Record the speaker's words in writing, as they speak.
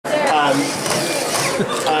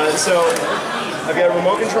So I've got a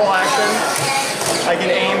remote control action. I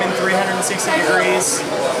can aim in 360 degrees,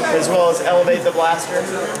 as well as elevate the blaster.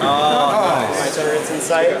 Nice. So it's in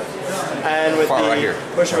sight. And with the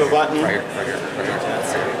push of a button. Right here.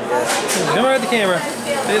 Come right at the camera.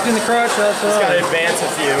 It's in the crotch. That's just gotta advance a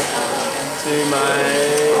few to my.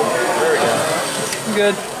 There we go. I'm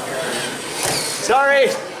good.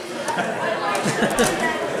 Sorry.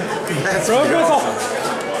 That's awesome.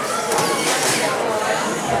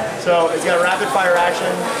 So it's got a rapid fire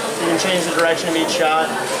action. You can change the direction of each shot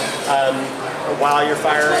while you're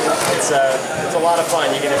firing. It's a lot of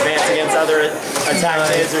fun. You can advance against other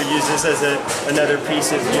attackers or use this as another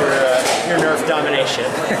piece of your Nerf domination.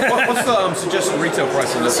 What's the suggested retail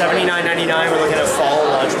price on this? $79.99. We're looking at fall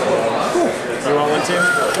launch. You want one too?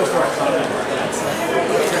 Go for it.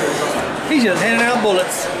 He's just handing out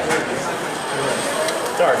bullets.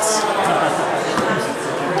 Darts.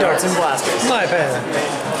 Darts and blasters. My bad.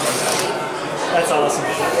 That's awesome.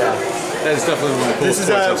 Yeah. That is definitely one of the coolest. This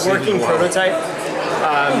is a working prototype.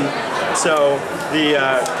 So the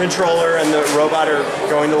controller and the robot are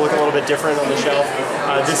going to look a little bit different on the shelf.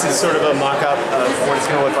 This is sort of a mock-up of what it's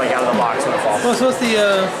going to look like out of the box in the fall. Well, so what's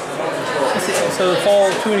the fall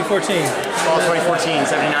 2014? Fall 2014,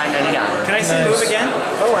 $79.99. Can I see the move again?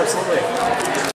 Oh, absolutely.